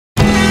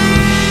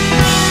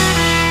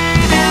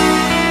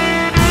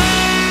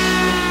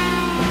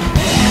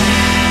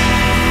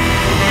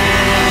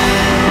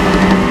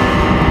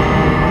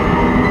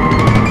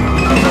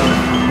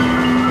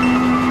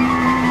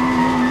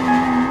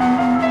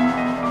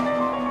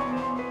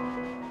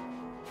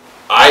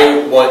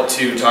want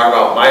to talk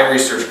about my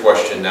research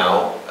question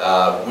now,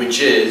 which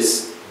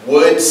is,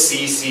 would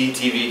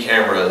CCTV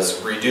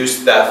cameras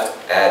reduce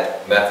theft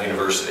at MEF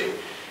University?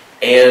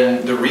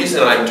 And the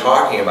reason I'm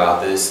talking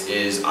about this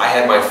is I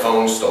had my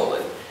phone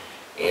stolen,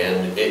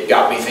 and it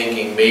got me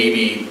thinking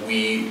maybe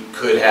we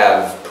could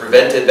have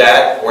prevented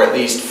that, or at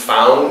least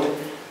found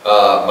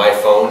my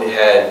phone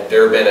had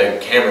there been a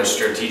camera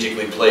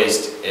strategically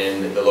placed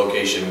in the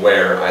location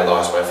where I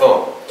lost my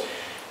phone.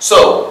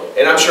 So,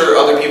 and I'm sure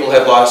other people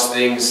have lost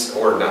things,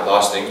 or not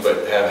lost things,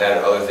 but have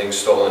had other things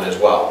stolen as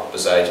well,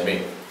 besides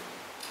me.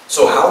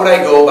 So how would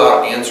I go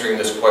about answering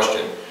this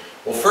question?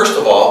 Well, first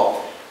of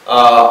all,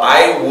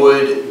 I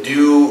would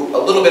do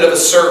a little bit of a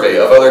survey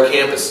of other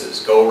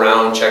campuses. Go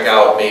around, check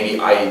out maybe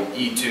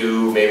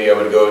E2, maybe I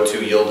would go to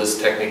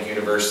Yildiz Technic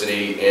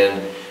University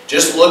and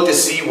just look to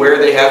see where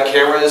they have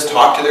cameras,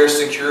 talk to their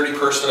security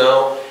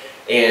personnel,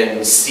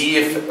 and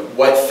see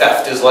what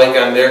theft is like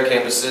on their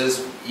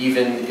campuses,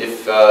 even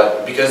if,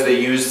 because they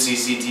use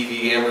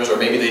CCTV cameras, or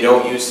maybe they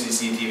don't use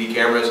CCTV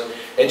cameras,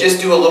 and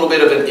just do a little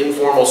bit of an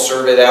informal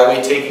survey that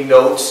way, taking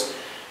notes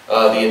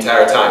the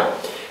entire time.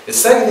 The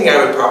second thing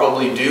I would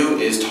probably do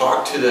is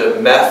talk to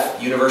the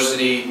MEF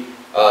University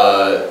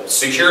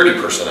security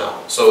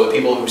personnel. So the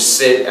people who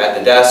sit at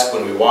the desk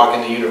when we walk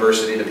in the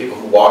university, the people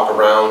who walk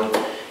around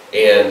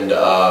and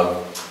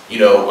you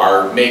know,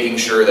 are making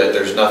sure that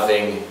there's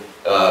nothing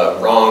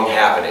wrong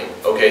happening.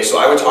 Okay, so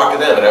I would talk to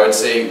them and I would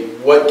say,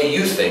 what do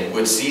you think?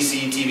 Would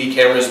CCTV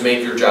cameras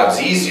make your jobs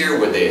easier?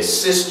 Would they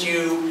assist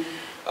you?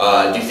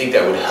 Do you think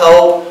that would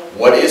help?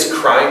 What is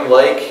crime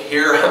like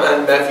here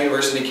on MEF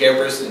University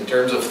campus in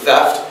terms of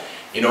theft?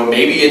 You know,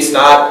 maybe it's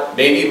not,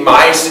 maybe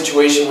my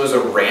situation was a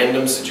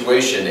random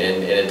situation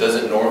and it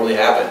doesn't normally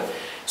happen.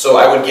 So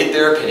I would get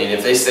their opinion.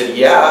 If they said,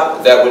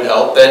 yeah, that would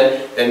help,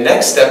 then the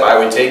next step I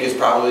would take is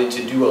probably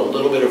to do a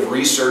little bit of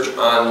research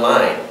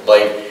online,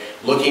 like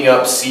looking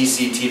up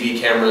CCTV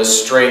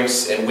cameras'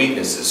 strengths and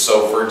weaknesses.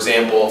 So for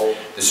example,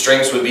 the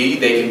strengths would be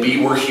they can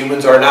be where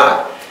humans are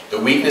not. The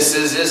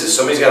weaknesses is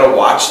somebody's got to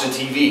watch the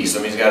TV.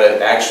 Somebody's got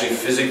to actually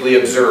physically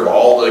observe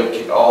all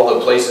the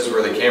places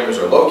where the cameras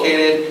are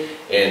located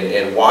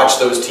and watch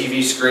those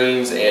TV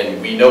screens.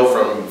 And we know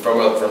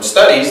from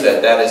studies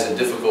that that is a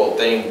difficult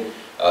thing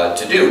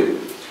to do.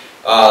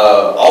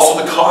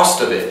 Also the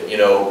cost of it, you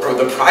know,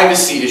 the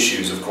privacy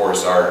issues, of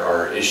course,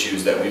 are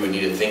issues that we would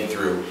need to think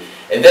through.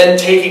 And then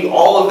taking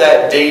all of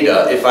that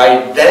data, if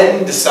I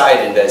then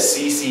decided that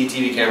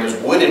CCTV cameras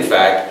would in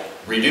fact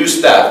reduce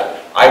theft,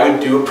 I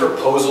would do a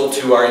proposal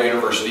to our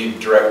university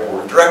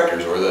board of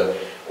directors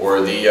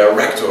or the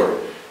rector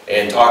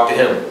and talk to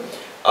him.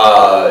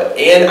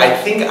 And I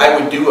think I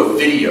would do a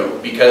video,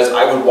 because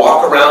I would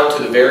walk around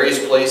to the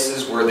various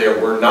places where there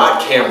were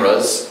not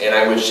cameras, and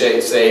I would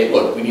say,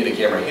 look, we need a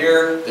camera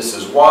here, this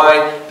is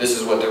why, this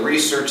is what the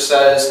research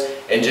says,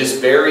 and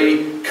just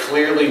very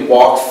clearly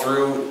walk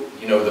through,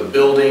 you know, the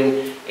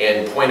building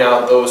and point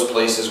out those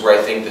places where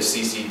I think the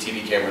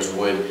CCTV cameras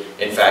would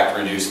in fact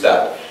reduce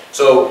theft.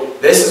 So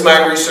this is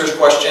my research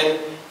question,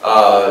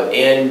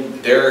 and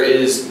there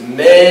is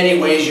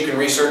many ways you can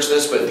research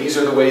this, but these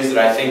are the ways that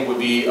I think would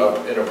be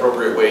an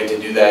appropriate way to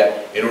do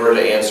that in order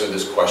to answer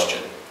this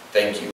question. Thank you.